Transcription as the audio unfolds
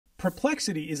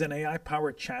Perplexity is an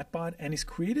AI-powered chatbot and is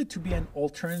created to be an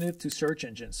alternative to search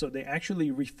engines. So they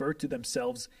actually refer to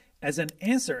themselves as an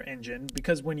answer engine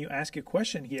because when you ask a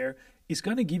question here, it's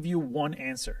going to give you one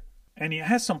answer. And it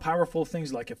has some powerful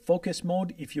things like a focus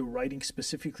mode if you're writing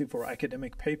specifically for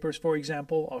academic papers, for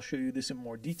example. I'll show you this in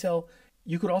more detail.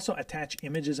 You could also attach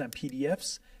images and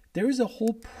PDFs. There is a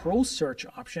whole pro search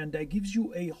option that gives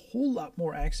you a whole lot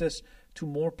more access to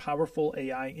more powerful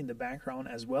AI in the background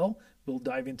as well. We'll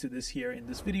dive into this here in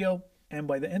this video. And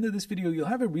by the end of this video, you'll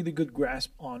have a really good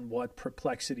grasp on what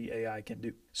Perplexity AI can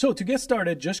do. So to get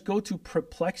started, just go to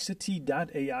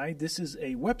perplexity.ai. This is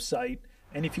a website.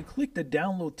 And if you click the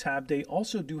download tab, they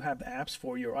also do have apps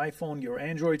for your iPhone, your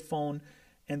Android phone,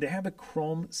 and they have a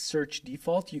Chrome search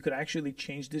default. You could actually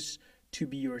change this to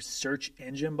be your search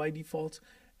engine by default.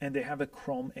 And they have a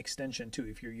Chrome extension too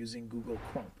if you're using Google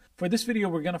Chrome. For this video,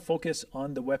 we're going to focus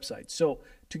on the website. So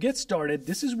to get started,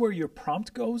 this is where your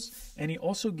prompt goes, and it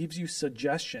also gives you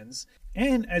suggestions.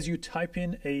 And as you type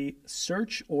in a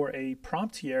search or a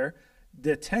prompt here,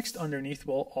 the text underneath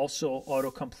will also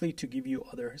autocomplete to give you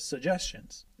other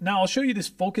suggestions. Now I'll show you this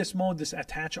focus mode, this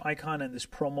attach icon, and this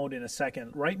pro mode in a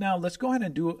second. Right now, let's go ahead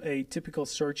and do a typical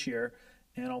search here.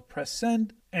 And I'll press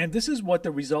send. And this is what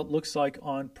the result looks like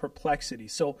on Perplexity.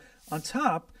 So on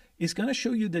top, it's going to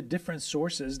show you the different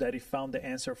sources that it found the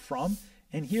answer from.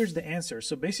 And here's the answer.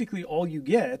 So basically all you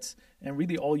get, and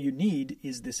really all you need,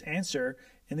 is this answer.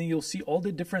 And then you'll see all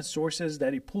the different sources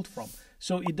that it pulled from.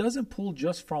 So it doesn't pull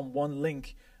just from one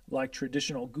link like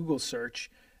traditional Google search.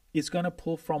 It's going to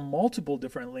pull from multiple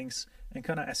different links and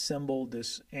kind of assemble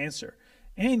this answer.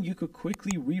 And you could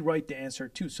quickly rewrite the answer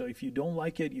too. So if you don't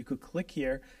like it, you could click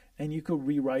here and you could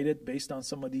rewrite it based on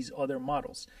some of these other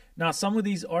models. Now, some of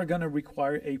these are going to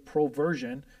require a pro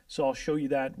version. So I'll show you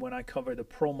that when I cover the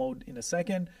pro mode in a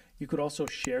second. You could also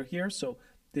share here. So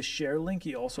this share link,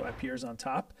 it also appears on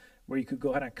top where you could go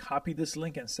ahead and copy this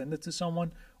link and send it to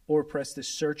someone, or press the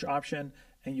search option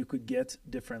and you could get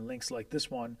different links like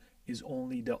this one is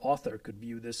only the author could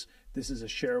view this. This is a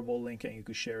shareable link and you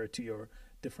could share it to your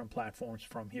different platforms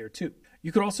from here too.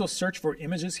 You could also search for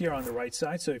images here on the right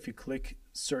side. So if you click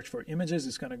search for images,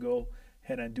 it's going to go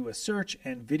ahead and do a search,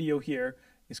 and video here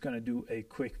is going to do a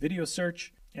quick video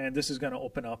search. And this is going to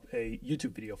open up a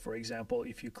YouTube video, for example,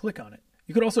 if you click on it.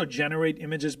 You could also generate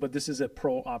images, but this is a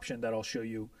pro option that I'll show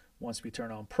you once we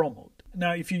turn on pro mode.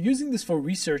 Now, if you're using this for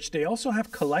research, they also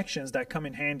have collections that come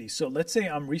in handy. So let's say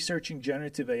I'm researching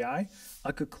generative AI.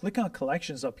 I could click on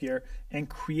collections up here and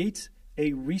create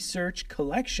a research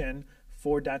collection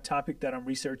for that topic that I'm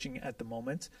researching at the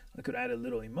moment. I could add a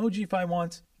little emoji if I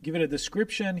want, give it a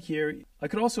description here. I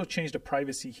could also change the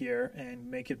privacy here and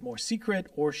make it more secret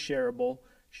or shareable.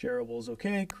 Shareable is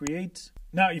okay, create.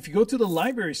 Now, if you go to the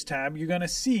libraries tab, you're gonna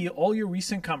see all your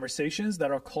recent conversations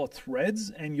that are called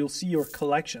threads, and you'll see your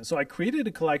collection. So I created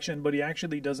a collection, but it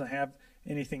actually doesn't have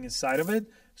anything inside of it.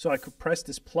 So I could press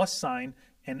this plus sign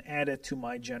and add it to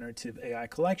my generative AI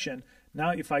collection. Now,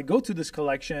 if I go to this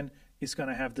collection, it's going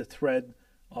to have the thread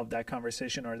of that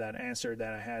conversation or that answer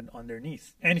that I had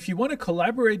underneath. And if you want to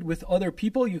collaborate with other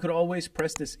people, you could always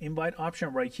press this invite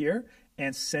option right here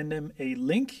and send them a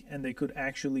link, and they could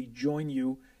actually join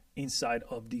you inside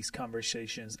of these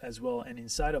conversations as well and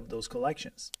inside of those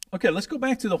collections. Okay, let's go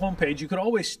back to the home page. You could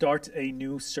always start a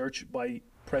new search by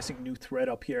pressing new thread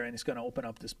up here, and it's going to open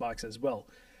up this box as well.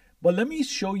 But let me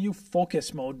show you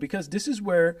focus mode, because this is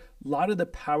where a lot of the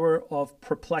power of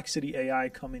Perplexity AI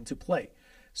come into play.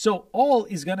 So all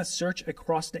is going to search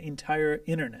across the entire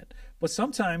internet. But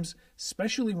sometimes,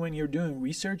 especially when you're doing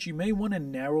research, you may want to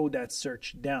narrow that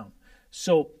search down.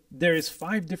 So there is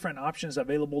 5 different options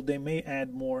available. They may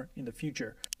add more in the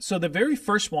future. So the very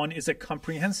first one is a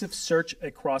comprehensive search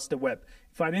across the web.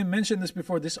 If I didn't mention this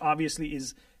before, this obviously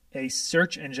is a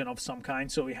search engine of some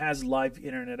kind, so it has live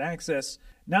internet access.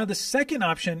 Now, the second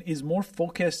option is more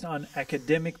focused on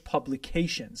academic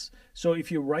publications. So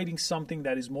if you're writing something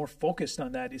that is more focused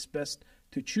on that, it's best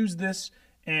to choose this.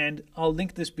 And I'll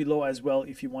link this below as well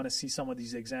if you want to see some of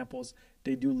these examples.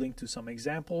 They do link to some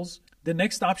examples. The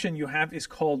next option you have is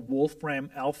called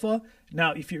Wolfram Alpha.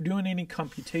 Now, if you're doing any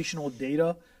computational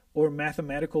data or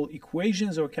mathematical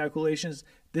equations or calculations,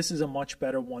 this is a much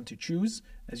better one to choose,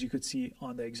 as you could see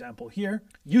on the example here.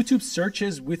 YouTube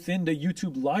searches within the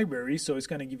YouTube library, so it's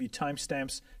going to give you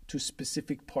timestamps to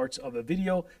specific parts of a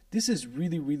video. This is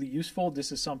really, really useful.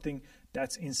 This is something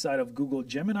that's inside of Google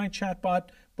Gemini chatbot,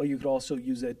 but you could also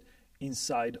use it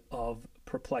inside of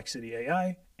Perplexity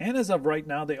AI. And as of right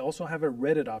now, they also have a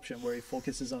Reddit option where it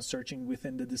focuses on searching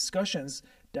within the discussions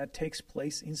that takes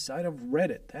place inside of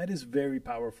Reddit. That is very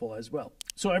powerful as well.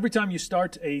 So every time you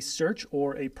start a search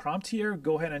or a prompt here,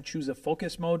 go ahead and choose a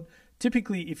focus mode.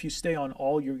 Typically, if you stay on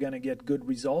all, you're going to get good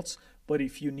results. But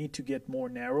if you need to get more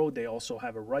narrow, they also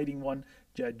have a writing one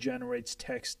that generates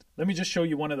text. Let me just show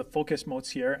you one of the focus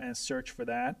modes here and search for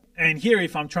that. And here,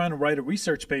 if I'm trying to write a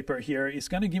research paper here, it's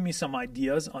going to give me some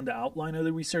ideas on the outline of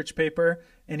the research paper.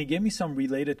 And it gave me some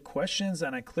related questions.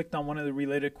 And I clicked on one of the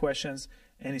related questions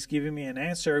and it's giving me an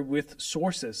answer with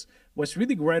sources. What's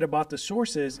really great about the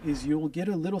sources is you will get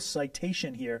a little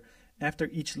citation here after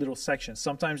each little section.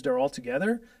 Sometimes they're all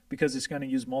together because it's going to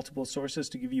use multiple sources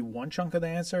to give you one chunk of the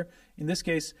answer. In this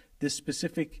case, this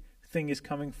specific thing is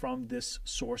coming from this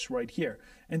source right here.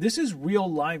 And this is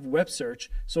real live web search,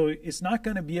 so it's not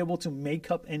going to be able to make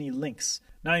up any links.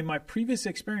 Now, in my previous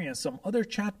experience, some other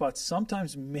chatbots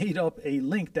sometimes made up a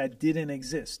link that didn't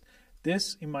exist.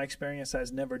 This, in my experience,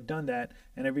 has never done that.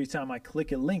 And every time I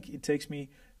click a link, it takes me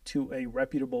to a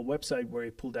reputable website where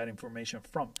it pulled that information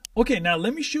from. Okay, now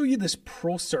let me show you this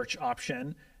Pro Search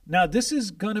option. Now this is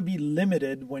going to be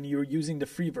limited when you're using the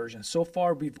free version. So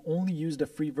far, we've only used the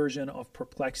free version of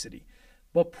Perplexity.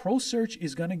 But Pro Search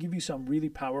is going to give you some really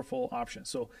powerful options.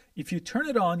 So if you turn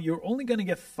it on, you're only going to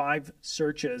get 5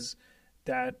 searches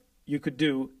that you could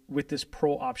do with this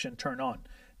Pro option turned on.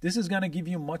 This is going to give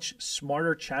you much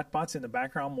smarter chatbots in the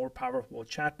background, more powerful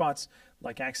chatbots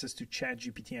like access to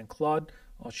ChatGPT and Claude.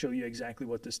 I'll show you exactly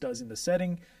what this does in the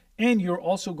setting. And you're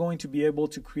also going to be able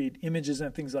to create images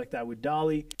and things like that with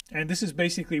DALL-E. And this is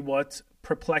basically what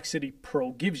Perplexity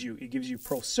Pro gives you. It gives you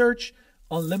Pro Search,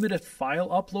 unlimited file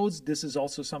uploads. This is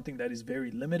also something that is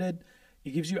very limited.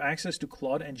 It gives you access to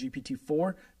Claude and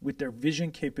GPT-4 with their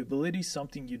vision capabilities,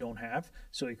 something you don't have.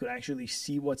 So you could actually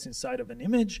see what's inside of an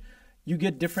image. You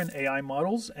get different AI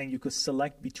models and you could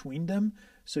select between them.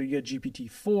 So you get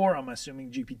GPT-4, I'm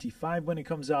assuming GPT-5 when it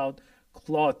comes out.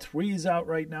 Claude 3 is out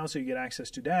right now, so you get access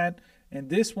to that. And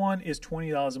this one is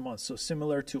 $20 a month, so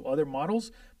similar to other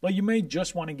models. But you may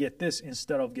just want to get this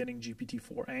instead of getting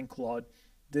GPT-4 and Claude.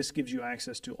 This gives you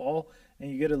access to all, and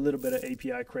you get a little bit of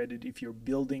API credit if you're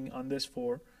building on this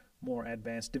for more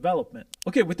advanced development.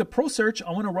 Okay, with the Pro Search,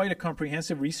 I want to write a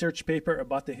comprehensive research paper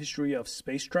about the history of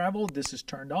space travel. This is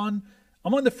turned on.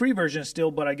 I'm on the free version still,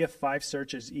 but I get 5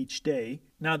 searches each day.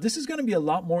 Now, this is going to be a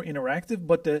lot more interactive,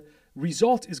 but the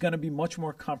result is going to be much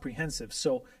more comprehensive.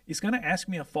 So it's going to ask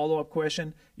me a follow-up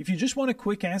question. If you just want a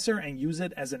quick answer and use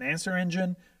it as an answer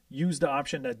engine, use the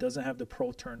option that doesn't have the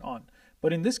Pro turned on.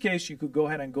 But in this case, you could go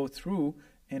ahead and go through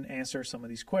and answer some of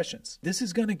these questions. This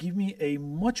is going to give me a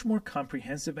much more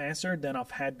comprehensive answer than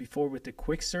I've had before with the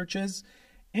quick searches.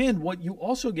 And what you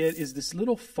also get is this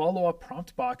little follow-up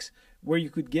prompt box where you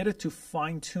could get it to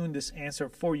fine-tune this answer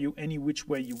for you any which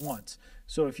way you want.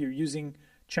 So if you're using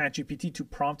ChatGPT to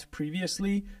prompt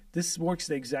previously, this works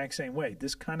the exact same way.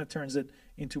 This kind of turns it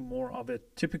into more of a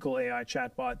typical AI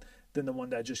chatbot than the one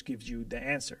that just gives you the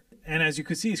answer. And as you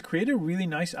can see, it's created a really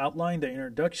nice outline, the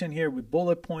introduction here with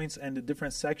bullet points and the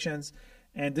different sections.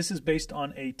 And this is based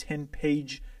on a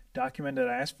 10-page document that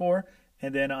I asked for.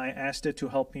 And then I asked it to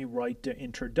help me write the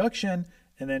introduction.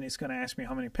 And then it's going to ask me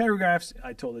how many paragraphs.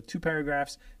 I told it 2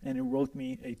 paragraphs, and it wrote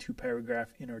me a 2-paragraph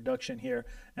introduction here.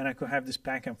 And I could have this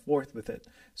back and forth with it.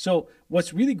 So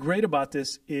what's really great about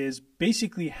this is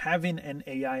basically having an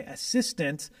AI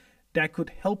assistant that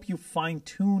could help you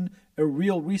fine-tune a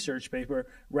real research paper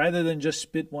rather than just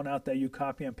spit one out that you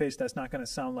copy and paste. That's not going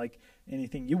to sound like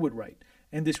anything you would write.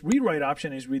 And this rewrite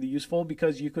option is really useful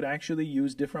because you could actually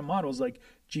use different models like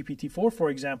GPT-4, for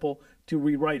example, to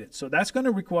rewrite it. So that's going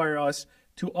to require us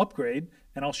to upgrade,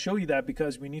 and I'll show you that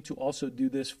because we need to also do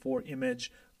this for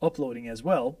image uploading as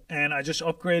well. And I just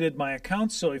upgraded my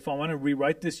account, so if I want to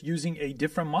rewrite this using a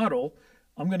different model,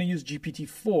 I'm going to use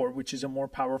GPT-4, which is a more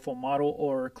powerful model,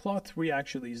 or Claude 3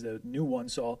 actually is the new one.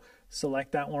 So I'll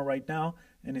select that one right now,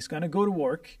 and it's going to go to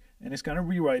work, and it's going to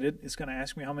rewrite it. It's going to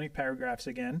ask me how many paragraphs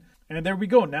again. And there we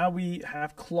go. Now we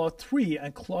have Claude 3,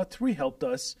 and Claude 3 helped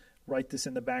us write this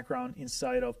in the background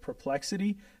inside of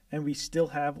Perplexity, and we still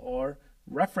have our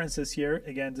references here.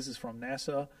 Again, this is from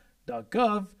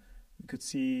nasa.gov. You could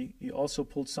see he also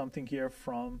pulled something here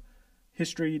from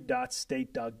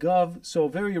history.state.gov. So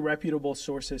very reputable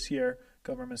sources here,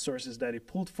 government sources that it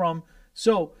pulled from.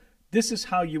 So this is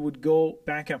how you would go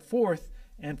back and forth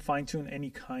and fine-tune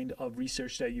any kind of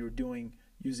research that you're doing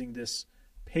using this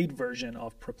paid version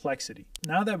of Perplexity.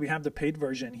 Now that we have the paid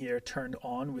version here turned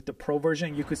on with the Pro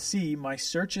version, you could see my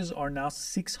searches are now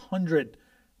 600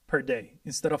 per day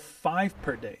instead of 5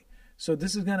 per day. So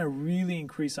this is going to really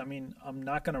increase. I mean, I'm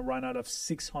not going to run out of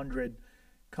 600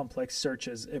 complex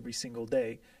searches every single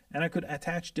day, and I could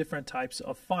attach different types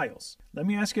of files. Let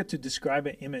me ask it to describe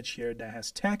an image here that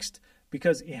has text,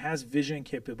 because it has vision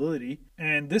capability.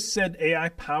 And this said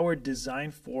AI-powered design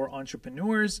for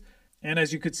entrepreneurs. And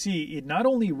as you could see, it not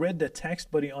only read the text,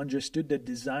 but it understood the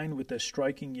design with the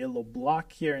striking yellow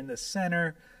block here in the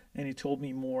center. And it told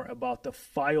me more about the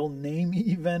file name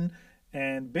even.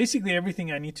 And basically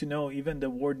everything I need to know, even the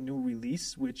word new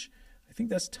release, which I think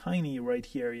that's tiny right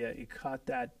here. Yeah, it caught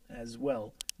that as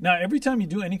well. Now, every time you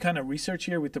do any kind of research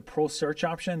here with the Pro Search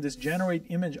option, this Generate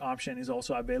Image option is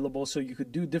also available. So you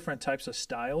could do different types of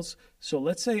styles. So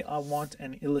let's say I want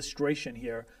an illustration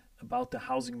here about the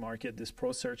housing market, this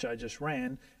Pro Search I just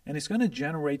ran, and it's going to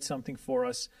generate something for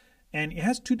us. And it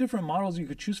has two different models you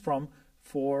could choose from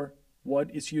for what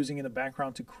it's using in the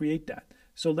background to create that.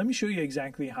 So let me show you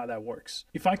exactly how that works.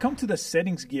 If I come to the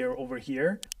settings gear over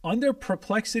here, under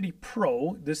Perplexity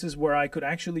Pro, this is where I could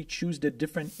actually choose the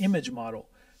different image model.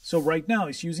 So right now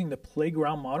it's using the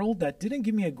playground model that didn't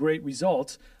give me a great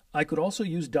result. I could also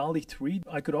use DALL-E 3.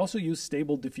 I could also use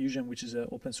Stable Diffusion, which is an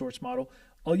open source model.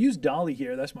 I'll use DALL-E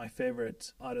here. That's my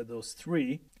favorite out of those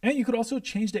three. And you could also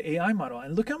change the AI model.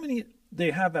 And look how many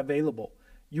they have available.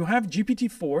 You have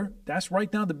GPT-4. That's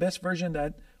right now the best version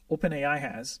that OpenAI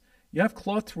has. You have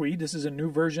Claude 3. This is a new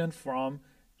version from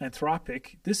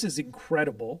Anthropic. This is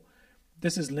incredible.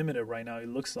 This is limited right now, it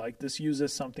looks like. This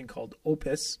uses something called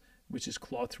Opus, which is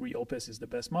Claude 3 Opus is the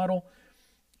best model.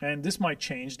 And this might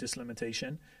change this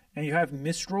limitation. And you have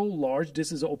Mistral Large.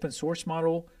 This is an open source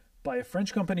model by a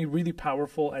French company, really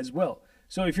powerful as well.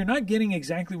 So if you're not getting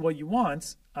exactly what you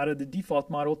want out of the default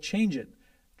model, change it.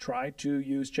 Try to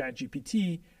use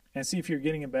ChatGPT and see if you're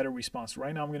getting a better response.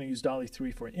 Right now I'm going to use DALL-E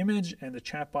 3 for image, and the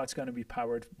chatbot's going to be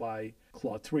powered by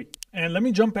Claude 3. And let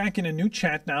me jump back in a new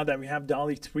chat now that we have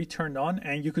DALL-E 3 turned on,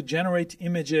 and you could generate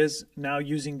images now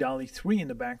using DALL-E 3 in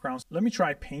the background. Let me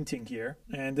try painting here,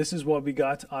 and this is what we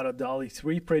got out of DALL-E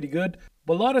 3, pretty good.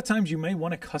 But a lot of times you may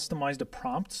want to customize the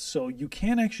prompt, so you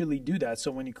can actually do that.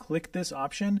 So when you click this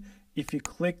option, if you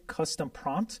click custom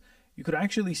prompt, you could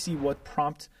actually see what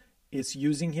prompt it's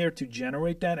using here to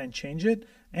generate that and change it,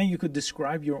 and you could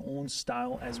describe your own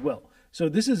style as well. So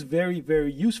this is very,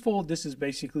 very useful. This is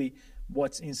basically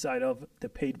what's inside of the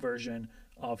paid version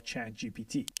of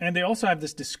ChatGPT. And they also have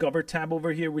this Discover tab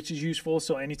over here, which is useful.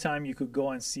 So anytime you could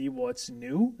go and see what's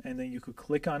new, and then you could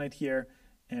click on it here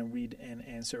and read an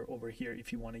answer over here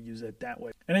if you want to use it that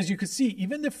way. And as you can see,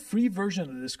 even the free version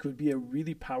of this could be a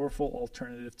really powerful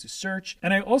alternative to search.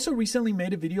 And I also recently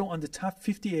made a video on the top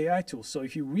 50 AI tools. So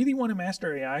if you really want to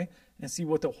master AI and see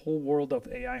what the whole world of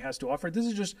AI has to offer, this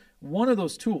is just one of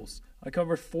those tools. I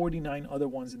covered 49 other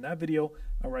ones in that video.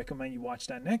 I recommend you watch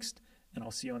that next, and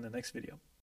I'll see you on the next video.